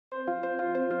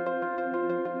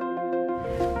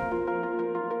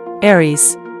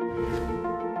Aries.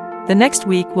 The next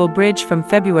week will bridge from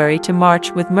February to March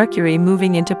with Mercury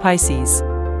moving into Pisces.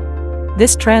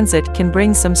 This transit can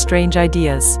bring some strange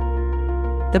ideas.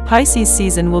 The Pisces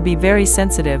season will be very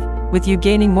sensitive, with you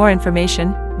gaining more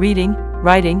information, reading,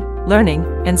 writing, learning,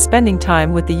 and spending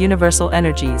time with the universal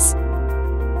energies.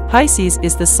 Pisces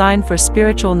is the sign for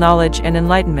spiritual knowledge and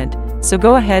enlightenment, so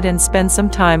go ahead and spend some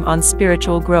time on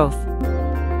spiritual growth.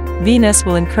 Venus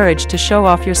will encourage to show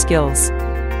off your skills.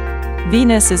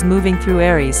 Venus is moving through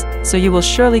Aries, so you will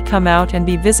surely come out and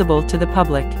be visible to the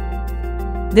public.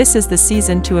 This is the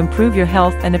season to improve your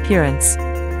health and appearance.